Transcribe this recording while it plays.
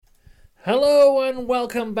Hello and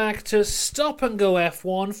welcome back to Stop and Go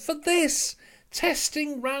F1 for this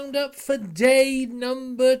testing roundup for day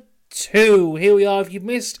number 2. Here we are. If you've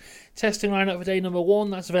missed testing roundup for day number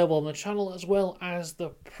 1, that's available on the channel as well as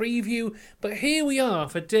the preview. But here we are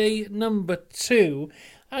for day number 2.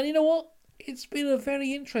 And you know what? It's been a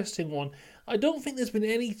very interesting one. I don't think there's been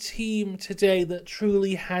any team today that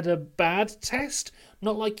truly had a bad test.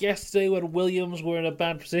 Not like yesterday when Williams were in a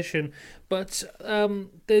bad position. But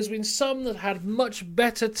there's been some that had much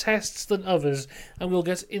better tests than others. And we'll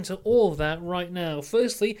get into all of that right now.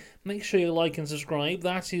 Firstly, make sure you like and subscribe.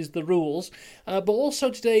 That is the rules. But also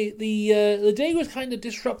today, the day was kind of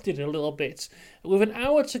disrupted a little bit. With an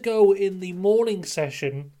hour to go in the morning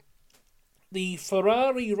session, the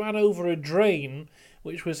Ferrari ran over a drain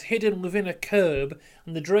which was hidden within a curb,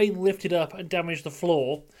 and the drain lifted up and damaged the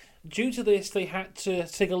floor. Due to this, they had to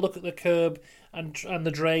take a look at the curb and the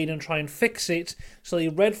drain and try and fix it, so they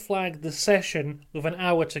red flagged the session with an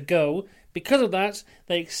hour to go. Because of that,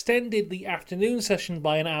 they extended the afternoon session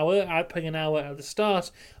by an hour, putting an hour at the start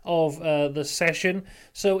of the session.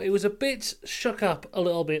 So it was a bit shook up a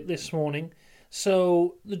little bit this morning.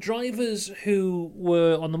 So the drivers who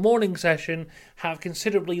were on the morning session have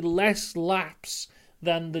considerably less laps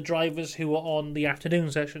than the drivers who were on the afternoon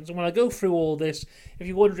sessions. And when I go through all this, if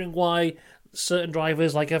you're wondering why certain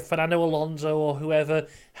drivers like a Fernando Alonso or whoever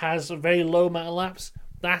has a very low amount of laps,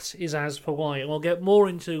 that is as per why. And we'll get more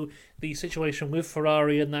into the situation with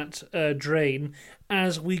Ferrari and that drain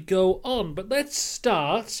as we go on. But let's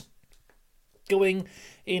start going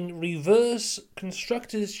in reverse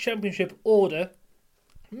Constructors' Championship order,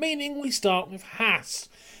 meaning we start with Haas.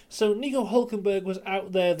 So Nico Hülkenberg was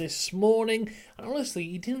out there this morning, and honestly,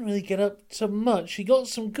 he didn't really get up to much. He got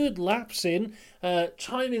some good laps in.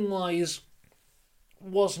 Timing-wise,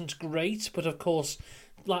 wasn't great, but of course,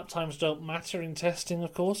 lap times don't matter in testing,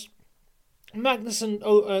 of course. Magnussen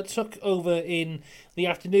took over in the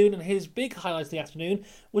afternoon, and his big highlight of the afternoon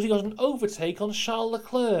was he got an overtake on Charles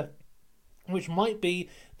Leclerc, which might be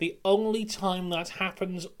the only time that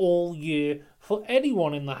happens all year for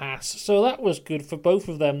anyone in the Haas. So that was good for both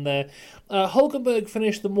of them there. Hülkenberg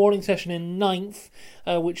finished the morning session in 9th,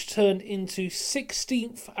 which turned into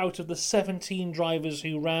 16th out of the 17 drivers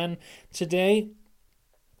who ran today.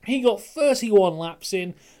 He got 31 laps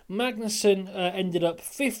in. Magnussen ended up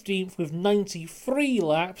 15th with 93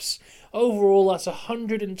 laps. Overall, that's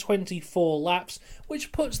 124 laps,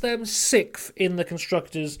 which puts them 6th in the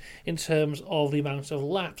Constructors in terms of the amount of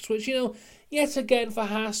laps, which, yet again for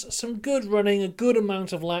Haas, some good running, a good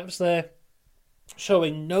amount of laps there,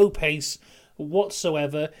 showing no pace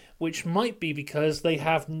whatsoever, which might be because they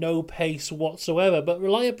have no pace whatsoever, but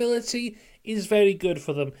reliability is very good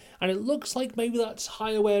for them, and it looks like maybe that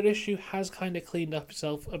tyre wear issue has kind of cleaned up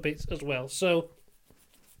itself a bit as well, so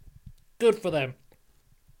good for them.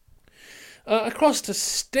 Across to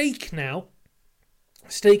Stake now.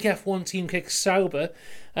 Stake F1 team kicks Sauber.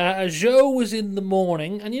 Zhou was in the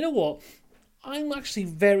morning, and you know what? I'm actually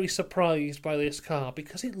very surprised by this car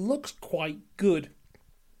because it looks quite good.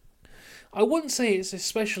 I wouldn't say it's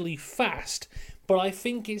especially fast, but I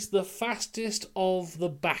think it's the fastest of the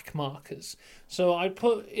back markers. So I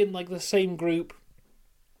put in the same group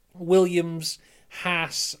Williams,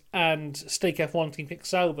 Haas, and Stake F1 Team Kick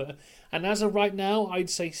Sauber. And as of right now, I'd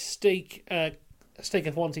say Stake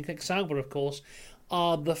F1 Team Kick Sauber, of course,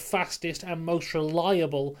 are the fastest and most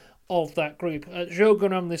reliable of that group. Zhou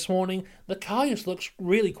Guanyu this morning, the car just looks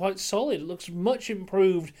really quite solid. It looks much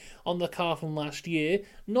improved on the car from last year.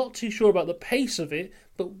 Not too sure about the pace of it,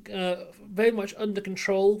 but very much under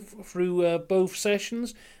control through both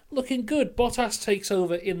sessions. Looking good. Bottas takes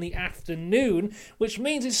over in the afternoon, which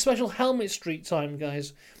means it's special helmet street time,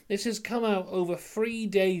 guys. This has come out over 3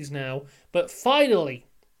 days now, but finally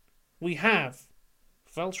we have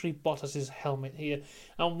Valtteri Bottas' helmet here,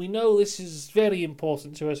 and we know this is very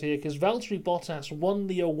important to us here because Valtteri Bottas won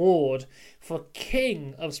the award for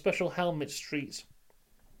King of Special Helmet Street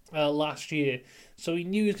last year, so he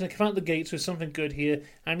knew he was going to come out the gates with something good here,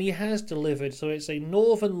 and he has delivered. So it's a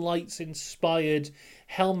Northern Lights inspired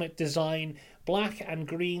helmet design, black and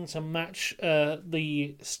green to match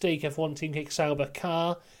the Stake F1 Team Kick Sauber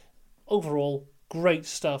car. Overall, great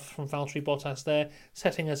stuff from Valtteri Bottas there,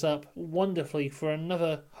 setting us up wonderfully for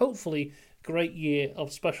another, hopefully, great year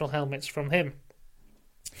of special helmets from him.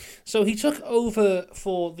 So he took over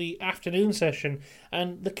for the afternoon session,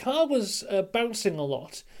 and the car was bouncing a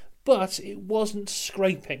lot, but it wasn't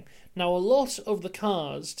scraping. Now, a lot of the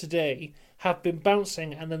cars today have been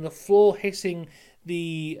bouncing and then the floor hitting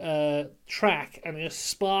the track, and there's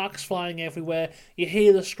sparks flying everywhere. You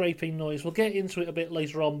hear the scraping noise. We'll get into it a bit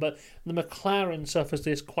later on, but the McLaren suffers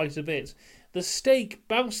this quite a bit. The Stake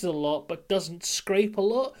bounces a lot but doesn't scrape a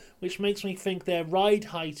lot, which makes me think their ride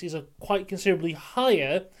height is quite considerably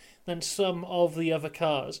higher than some of the other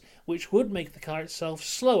cars, which would make the car itself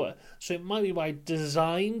slower. So it might be by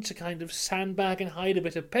design to kind of sandbag and hide a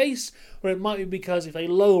bit of pace, or it might be because if they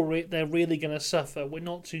lower it, they're really going to suffer. We're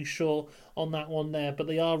not too sure on that one there, but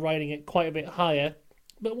they are riding it quite a bit higher.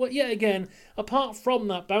 But yet again, apart from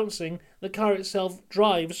that bouncing, the car itself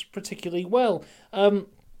drives particularly well.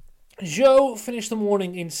 Zhou finished the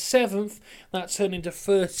morning in 7th. That turned into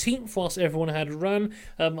 13th whilst everyone had a run.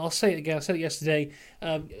 I'll say it again, I said it yesterday.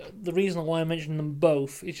 The reason why I mentioned them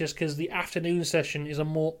both is just because the afternoon session is a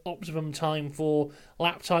more optimum time for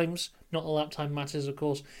lap times. Not the lap time matters, of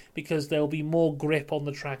course, because there'll be more grip on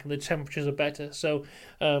the track and the temperatures are better. So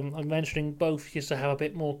I'm mentioning both just to have a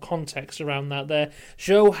bit more context around that there.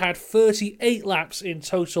 Zhou had 38 laps in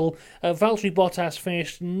total. Valtteri Bottas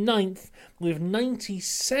finished 9th with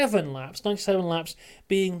 97 laps. 97 laps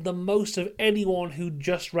being the most of anyone who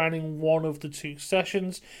just ran in one of the two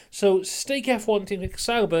sessions. So Stake F1 Team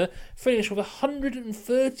Sauber finished with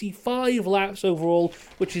 135 laps overall,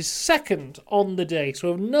 which is second on the day.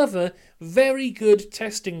 So another very good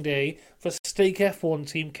testing day for Stake F1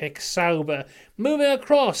 Team Sauber. Moving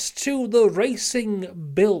across to the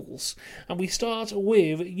Racing Bills, and we start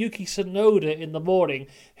with Yuki Tsunoda in the morning,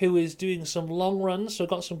 who is doing some long runs, so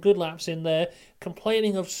got some good laps in there,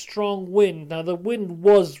 complaining of strong wind. Now the wind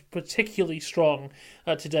was particularly strong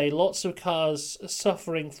today, lots of cars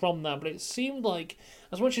suffering from that, but it seemed like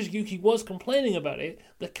as much as Yuki was complaining about it,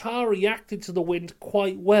 the car reacted to the wind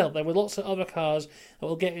quite well. There were lots of other cars that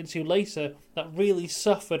we'll get into later that really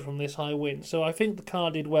suffered from this high wind. So I think the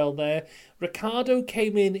car did well there. Ricciardo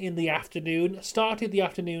came in the afternoon, started the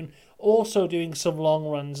afternoon also doing some long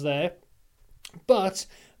runs there, but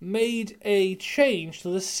made a change to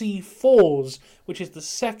the C4s, which is the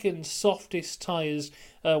second softest tyres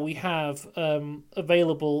we have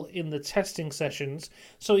available in the testing sessions.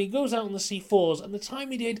 So he goes out on the C4s, and the time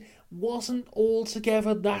he did wasn't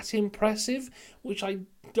altogether that impressive, which I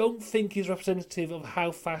don't think is representative of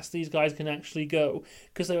how fast these guys can actually go,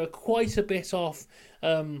 because they were quite a bit off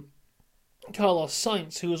Carlos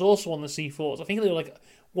Sainz, who was also on the C4s. I think they were like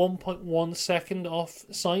 1.1 second off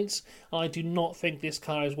Sainz. I do not think this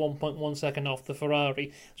car is 1.1 second off the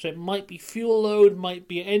Ferrari. So it might be fuel load, might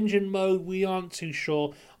be engine mode. We aren't too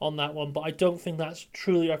sure on that one, but I don't think that's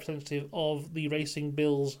truly representative of the Racing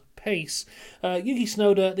Bills pace. Yuki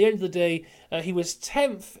Tsunoda, at the end of the day, he was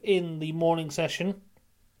 10th in the morning session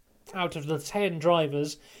out of the 10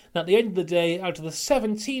 drivers. Now, at the end of the day, out of the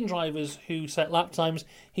 17 drivers who set lap times,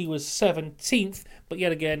 he was 17th, but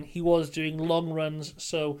yet again, he was doing long runs,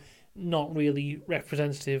 so not really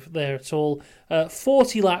representative there at all.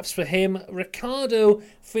 40 laps for him. Ricciardo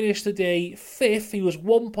finished the day 5th. He was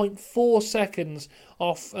 1.4 seconds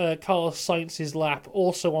off Carlos Sainz's lap,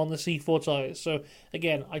 also on the C4 tyres. So,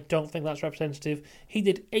 again, I don't think that's representative. He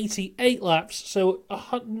did 88 laps, so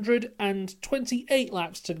 128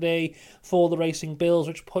 laps today for the Racing Bills,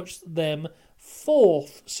 which puts them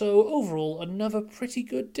 4th. So, overall, another pretty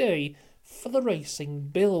good day for the Racing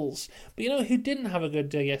Bills. But you know who didn't have a good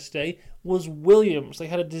day yesterday was Williams. They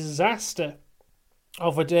had a disaster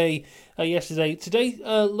of a day yesterday. Today,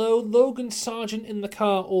 Logan Sargeant in the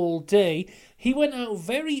car all day. He went out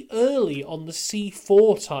very early on the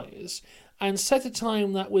C4 tyres and set a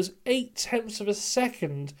time that was 0.8 of a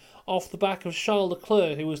second off the back of Charles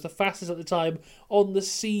Leclerc, who was the fastest at the time, on the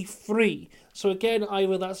C3. So again,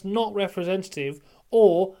 either that's not representative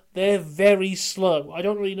or they're very slow. I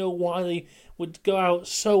don't really know why they would go out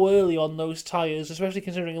so early on those tyres, especially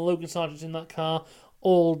considering Logan Sargeant's in that car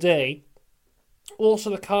all day. Also,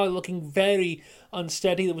 the car looking very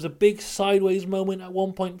unsteady. There was a big sideways moment at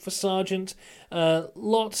one point for Sargeant.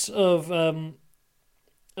 Lots of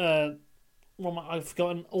I've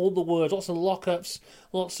forgotten all the words. Lots of lockups,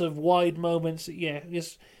 lots of wide moments. Yeah,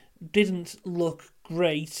 just didn't look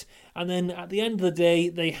great. And then at the end of the day,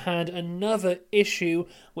 they had another issue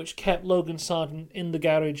which kept Logan Sargeant in the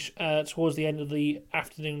garage towards the end of the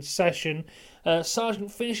afternoon session.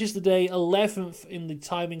 Sargeant finishes the day 11th in the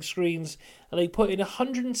timing screens, and they put in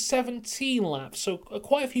 117 laps, so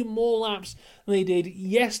quite a few more laps than they did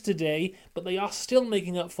yesterday, but they are still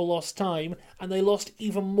making up for lost time, and they lost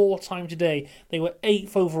even more time today. They were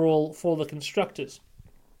 8th overall for the constructors.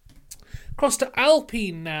 Across to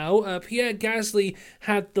Alpine now. Pierre Gasly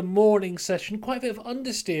had the morning session. Quite a bit of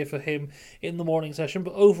understeer for him in the morning session,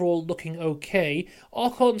 but overall looking okay.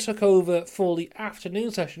 Ocon took over for the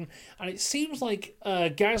afternoon session, and it seems like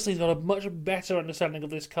Gasly's got a much better understanding of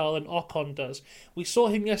this car than Ocon does. We saw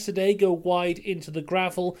him yesterday go wide into the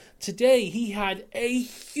gravel. Today he had a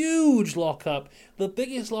huge lockup, the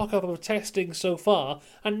biggest lockup of testing so far,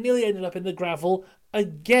 and nearly ended up in the gravel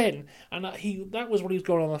again, and that was when he was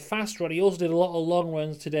going on a fast run. He also did a lot of long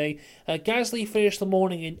runs today. Gasly finished the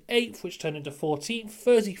morning in 8th, which turned into 14th,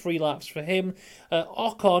 33 laps for him.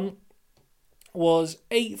 Ocon was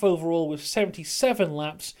 8th overall with 77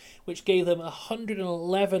 laps, which gave them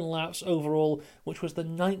 111 laps overall, which was the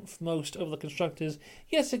 9th most of the constructors.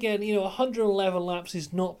 Yes, again, 111 laps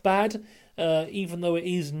is not bad, even though it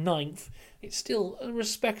is 9th. It's still a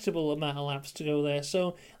respectable amount of laps to go there.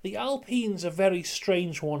 So the Alpine's a very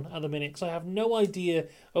strange one at the minute, because I have no idea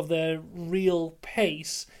of their real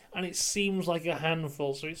pace, and it seems like a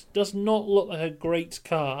handful. So it does not look like a great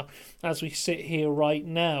car as we sit here right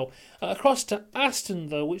now. Across to Aston,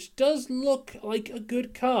 though, which does look like a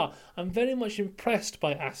good car. I'm very much impressed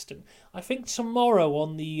by Aston. I think tomorrow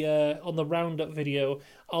on the Roundup video,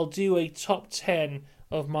 I'll do a top 10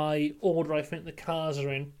 of my order I think the cars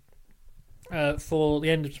are in. For the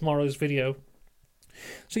end of tomorrow's video.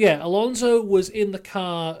 So yeah, Alonso was in the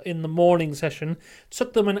car in the morning session.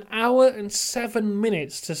 Took them an hour and 7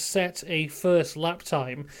 minutes to set a first lap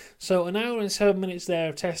time. So an hour and 7 minutes there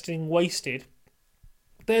of testing wasted.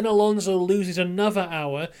 Then Alonso loses another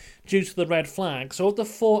hour due to the red flag. So of the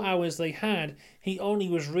 4 hours they had, he only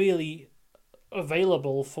was really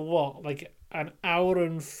available for an hour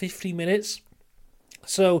and 50 minutes?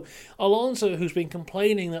 So Alonso, who's been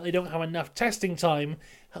complaining that they don't have enough testing time,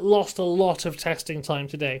 lost a lot of testing time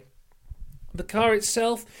today. The car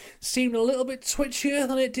itself seemed a little bit twitchier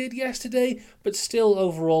than it did yesterday, but still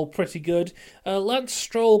overall pretty good. Lance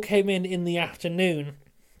Stroll came in the afternoon.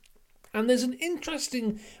 And there's an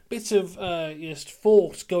interesting bit of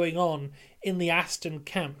thought going on in the Aston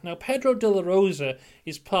camp. Now, Pedro de la Rosa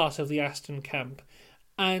is part of the Aston camp.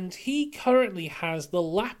 And he currently has the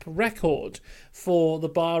lap record for the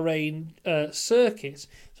Bahrain circuit.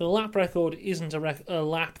 So the lap record isn't a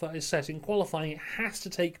lap that is set in qualifying. It has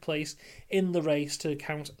to take place in the race to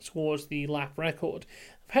count towards the lap record.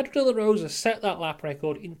 Pedro de la Rosa set that lap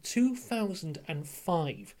record in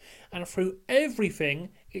 2005. And through everything,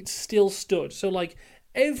 it still stood. So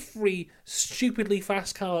every stupidly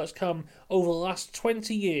fast car that's come over the last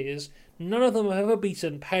 20 years, none of them have ever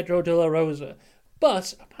beaten Pedro de la Rosa.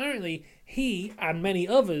 But apparently he and many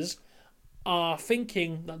others are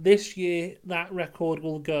thinking that this year that record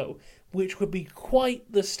will go, which would be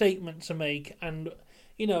quite the statement to make. And,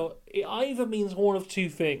 it either means one of two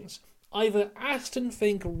things. Either Aston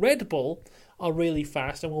think Red Bull are really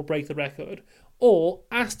fast and will break the record, or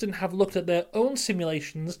Aston have looked at their own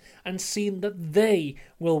simulations and seen that they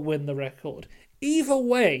will win the record. Either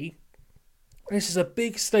way, this is a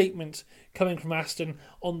big statement coming from Aston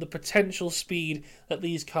on the potential speed that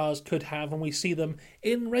these cars could have when we see them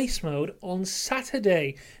in race mode on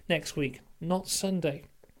Saturday next week, not Sunday.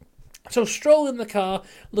 So Stroll in the car,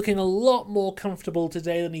 looking a lot more comfortable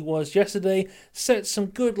today than he was yesterday, set some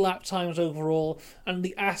good lap times overall, and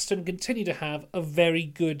the Aston continue to have a very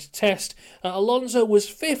good test. Alonso was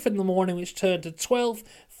 5th in the morning, which turned to 12th,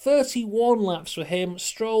 31 laps for him.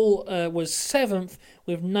 Stroll was 7th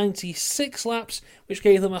with 96 laps, which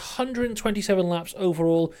gave them 127 laps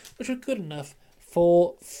overall, which were good enough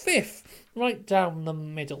for 5th, right down the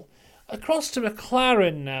middle. Across to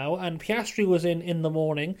McLaren now, and Piastri was in the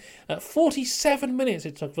morning. 47 minutes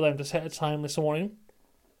it took for them to set a time this morning.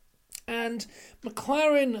 And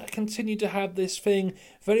McLaren continued to have this thing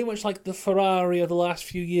very much like the Ferrari of the last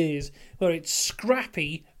few years, where it's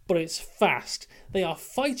scrappy, but it's fast. They are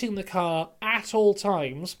fighting the car at all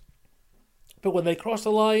times, but when they cross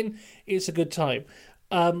the line, it's a good time.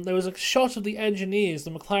 There was a shot of the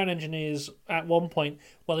McLaren engineers at one point,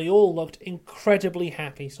 where they all looked incredibly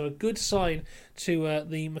happy. So a good sign to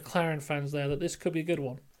the McLaren fans there that this could be a good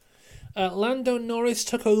one. Lando Norris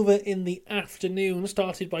took over in the afternoon,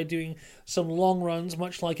 started by doing some long runs,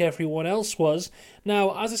 much like everyone else was.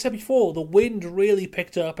 Now, as I said before, the wind really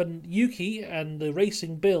picked up, and Yuki and the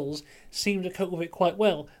Racing Bills seemed to cope with it quite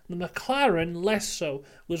well. The McLaren, less so,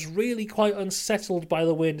 was really quite unsettled by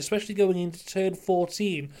the wind, especially going into turn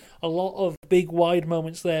 14. A lot of big wide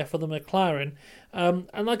moments there for the McLaren. And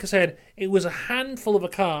like I said, it was a handful of a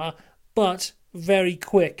car, but very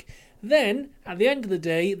quick. Then, at the end of the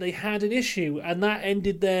day, they had an issue, and that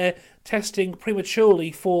ended their testing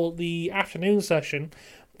prematurely for the afternoon session,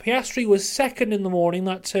 Piastri was second in the morning.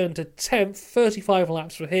 That turned to 10th, 35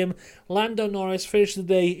 laps for him. Lando Norris finished the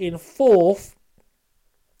day in 4th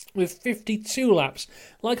with 52 laps.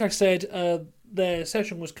 Like I said, their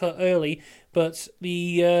session was cut early, but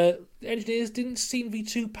the engineers didn't seem to be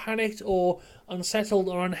too panicked or unsettled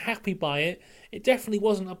or unhappy by it. It definitely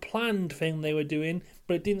wasn't a planned thing they were doing,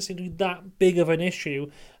 but it didn't seem to be that big of an issue.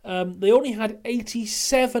 They only had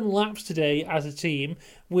 87 laps today as a team,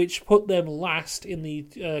 which put them last in the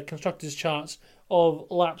constructors' charts of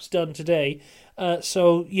laps done today.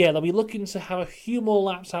 So, yeah, they'll be looking to have a few more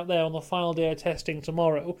laps out there on the final day of testing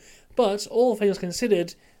tomorrow. But, all things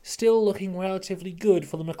considered, still looking relatively good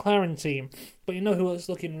for the McLaren team. But you know who it's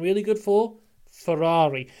looking really good for?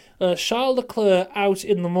 Ferrari. Charles Leclerc out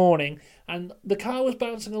in the morning, and the car was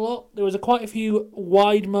bouncing a lot. There was quite a few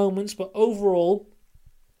wide moments, but overall,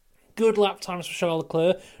 good lap times for Charles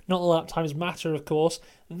Leclerc. Not the lap times matter, of course.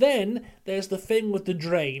 Then there's the thing with the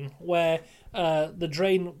drain, where the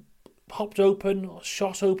drain popped open, or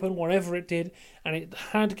shot open, whatever it did, and it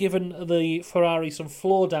had given the Ferrari some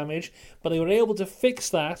floor damage, but they were able to fix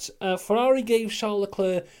that. Ferrari gave Charles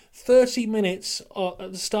Leclerc 30 minutes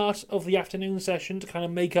at the start of the afternoon session to kind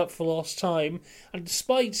of make up for lost time, and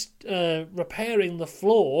despite repairing the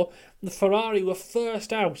floor, the Ferrari were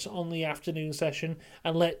first out on the afternoon session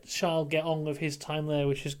and let Charles get on with his time there,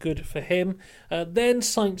 which is good for him. Then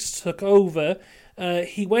Sainz took over.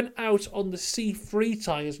 He went out on the C3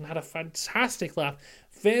 tyres and had a fantastic lap,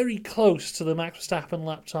 very close to the Max Verstappen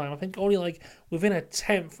lap time. I think only like within a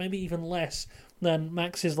tenth, maybe even less than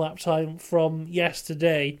Max's lap time from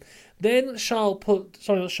yesterday. Then Carlos put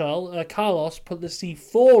the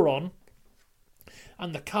C4 on,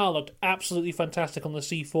 and the car looked absolutely fantastic on the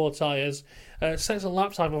C4 tyres. Sets a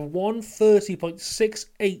lap time of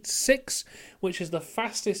 1:30.686, which is the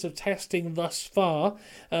fastest of testing thus far.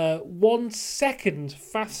 1 second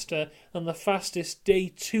faster than the fastest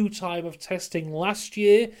day 2 time of testing last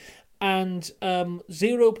year, and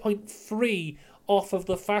 0.3 off of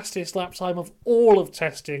the fastest lap time of all of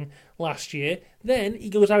testing last year. Then he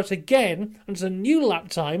goes out again and does a new lap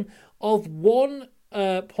time of 1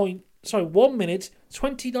 minute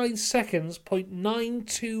 29 seconds,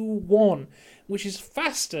 0.921, which is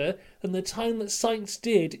faster than the time that Sainz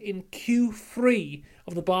did in Q3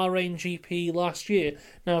 of the Bahrain GP last year.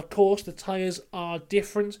 Now, of course, the tyres are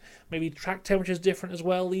different, maybe track temperature is different as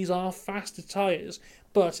well. These are faster tyres,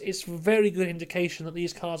 but it's a very good indication that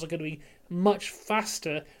these cars are going to be much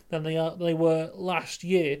faster than they were last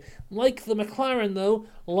year. Like the McLaren, though,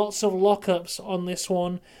 lots of lockups on this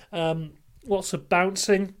one, lots of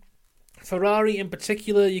bouncing. Ferrari in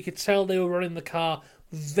particular, you could tell they were running the car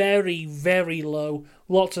very, very low.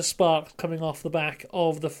 Lots of sparks coming off the back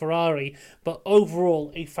of the Ferrari. But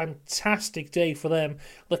overall, a fantastic day for them.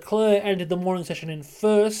 Leclerc ended the morning session in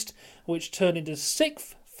first, which turned into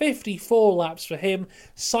 6th. 54 laps for him.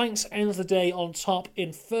 Sainz ends the day on top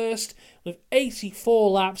in first with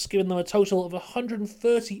 84 laps, giving them a total of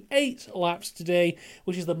 138 laps today,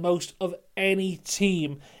 which is the most of any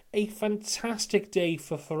team. A fantastic day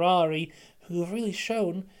for Ferrari, who have really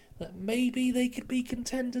shown that maybe they could be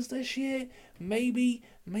contenders this year. Maybe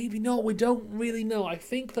not. We don't really know. I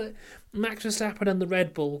think that Max Verstappen and the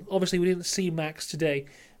Red Bull, obviously we didn't see Max today,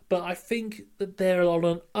 but I think that they're on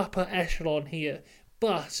an upper echelon here.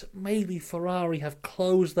 But maybe Ferrari have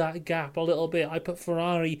closed that gap a little bit. I put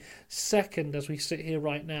Ferrari second as we sit here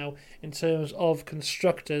right now in terms of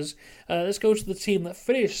constructors. Let's go to the team that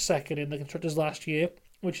finished second in the constructors last year,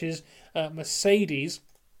 which is Mercedes.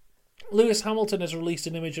 Lewis Hamilton has released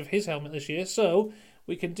an image of his helmet this year, so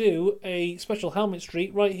we can do a special helmet streak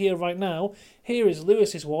right here, right now. Here is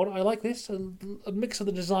Lewis's one. I like this, a mix of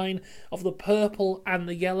the design of the purple and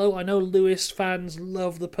the yellow. I know Lewis fans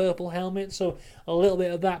love the purple helmet, so a little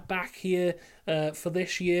bit of that back here for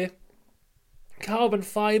this year. Carbon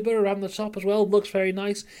fibre around the top as well, looks very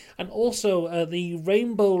nice. And also the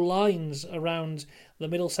rainbow lines around the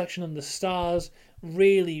middle section and the stars,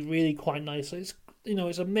 really, really quite nice. So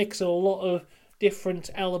it's a mix of a lot of different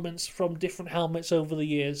elements from different helmets over the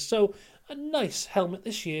years. So a nice helmet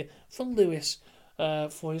this year for Lewis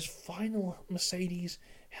for his final Mercedes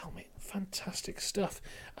helmet. Fantastic stuff.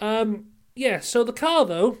 So the car,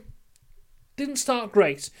 though, didn't start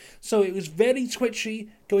great. So it was very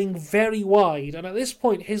twitchy, going very wide. And at this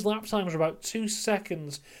point, his lap times were about 2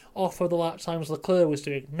 seconds off of the lap times Leclerc was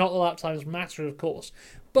doing. Not the lap times matter, of course.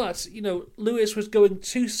 But, Lewis was going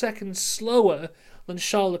 2 seconds slower than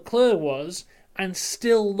Charles Leclerc was, and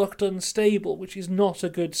still looked unstable, which is not a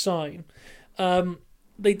good sign.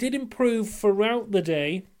 They did improve throughout the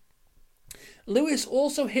day. Lewis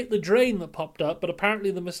also hit the drain that popped up, but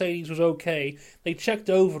apparently the Mercedes was okay. They checked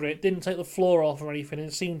over it, didn't take the floor off or anything,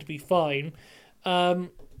 it seemed to be fine.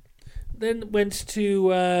 Then went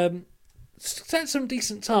to set some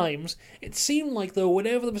decent times. It seemed like, though,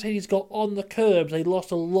 whenever the Mercedes got on the curbs, they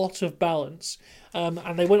lost a lot of balance.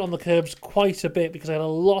 And they went on the curbs quite a bit because they had a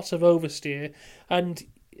lot of oversteer. And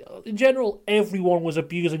in general, everyone was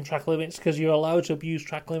abusing track limits because you're allowed to abuse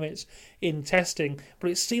track limits in testing. But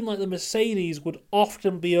it seemed like the Mercedes would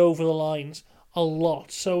often be over the lines a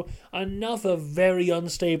lot. So another very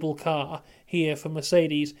unstable car here for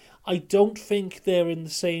Mercedes. I don't think they're in the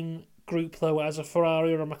same group, though, as a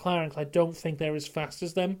Ferrari or a McLaren, because I don't think they're as fast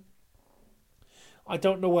as them. I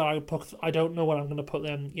don't know where I'm going to put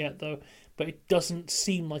them yet, though. But it doesn't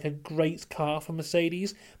seem like a great car for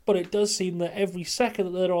Mercedes. But it does seem that every second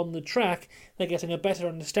that they're on the track, they're getting a better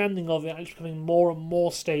understanding of it, and it's becoming more and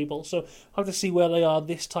more stable. So I'll have to see where they are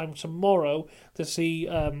this time tomorrow to see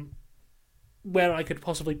where I could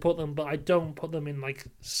possibly put them. But I don't put them in like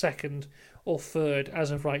second or third as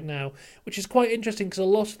of right now, which is quite interesting because a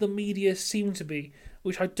lot of the media seem to be,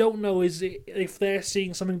 which I don't know is if they're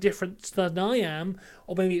seeing something different than I am,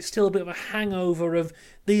 or maybe it's still a bit of a hangover of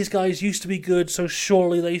these guys used to be good, so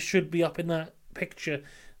surely they should be up in that picture.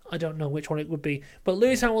 I don't know which one it would be. But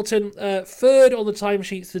Lewis Hamilton, third on the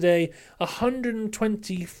timesheets today,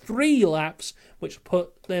 123 laps, which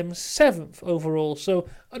put them 7th overall. So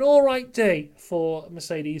an alright day for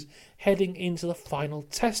Mercedes heading into the final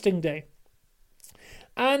testing day.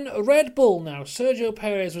 And Red Bull now. Sergio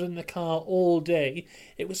Perez was in the car all day.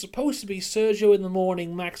 It was supposed to be Sergio in the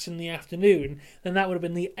morning, Max in the afternoon. Then that would have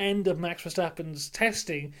been the end of Max Verstappen's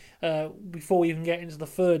testing before we even get into the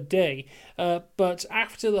third day. But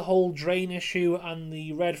after the whole drain issue and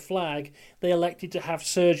the red flag, they elected to have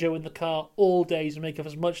Sergio in the car all day to make up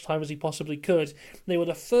as much time as he possibly could. They were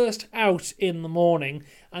the first out in the morning.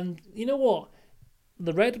 And you know what?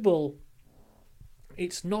 The Red Bull,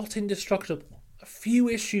 it's not indestructible. A few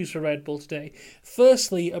issues for Red Bull today.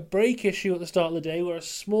 Firstly, a brake issue at the start of the day where a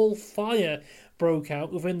small fire broke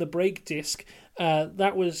out within the brake disc.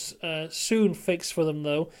 That was soon fixed for them,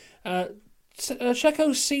 though.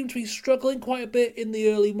 Checo seemed to be struggling quite a bit in the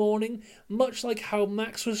early morning, much like how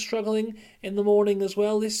Max was struggling in the morning as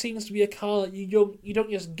well. This seems to be a car that you don't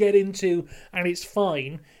just get into and it's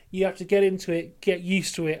fine. You have to get into it, get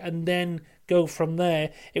used to it, and then go from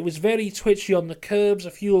there. It was very twitchy on the curbs,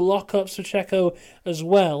 a few lockups for Checo as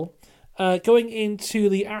well. Going into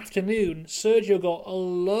the afternoon, Sergio got a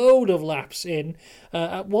load of laps in.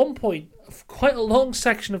 At one point, quite a long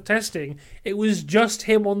section of testing, it was just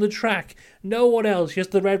him on the track. No one else,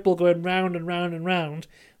 just the Red Bull going round and round and round.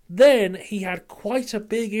 Then he had quite a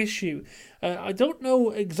big issue. I don't know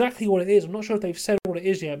exactly what it is. I'm not sure if they've said what it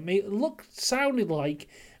is yet. It sounded like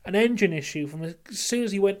an engine issue from as soon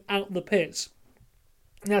as he went out the pits.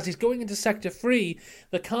 And as he's going into Sector 3,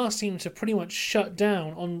 the car seemed to pretty much shut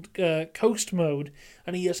down on coast mode,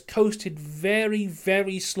 and he just coasted very,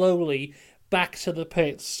 very slowly back to the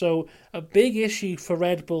pits. So a big issue for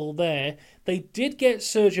Red Bull there. They did get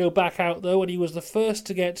Sergio back out, though, and he was the first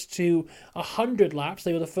to get to 100 laps.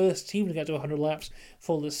 They were the first team to get to 100 laps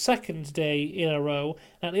for the second day in a row.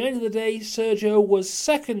 And at the end of the day, Sergio was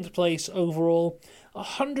second place overall,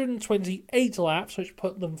 128 laps, which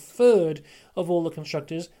put them third of all the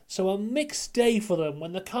constructors. So a mixed day for them.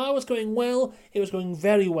 When the car was going well, it was going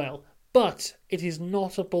very well. But it is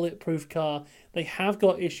not a bulletproof car. They have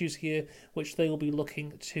got issues here, which they will be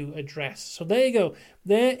looking to address. So there you go.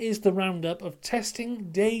 There is the roundup of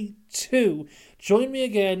testing day 2. Join me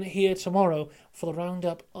again here tomorrow for the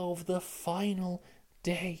roundup of the final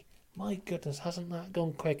day. My goodness, hasn't that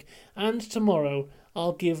gone quick? And tomorrow,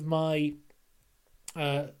 I'll give my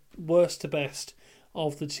worst to best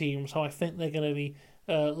of the teams, how I think they're going to be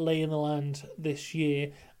laying the land this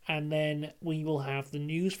year. And then we will have the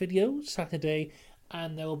news video Saturday,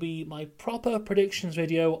 and there will be my proper predictions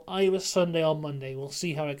video either Sunday or Monday. We'll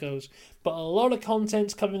see how it goes. But a lot of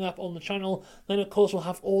content's coming up on the channel. Then, of course, we'll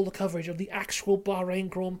have all the coverage of the actual Bahrain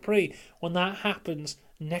Grand Prix when that happens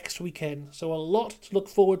next weekend. So a lot to look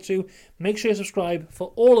forward to. Make sure you subscribe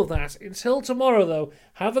for all of that. Until tomorrow, though,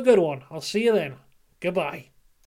 have a good one. I'll see you then. Goodbye.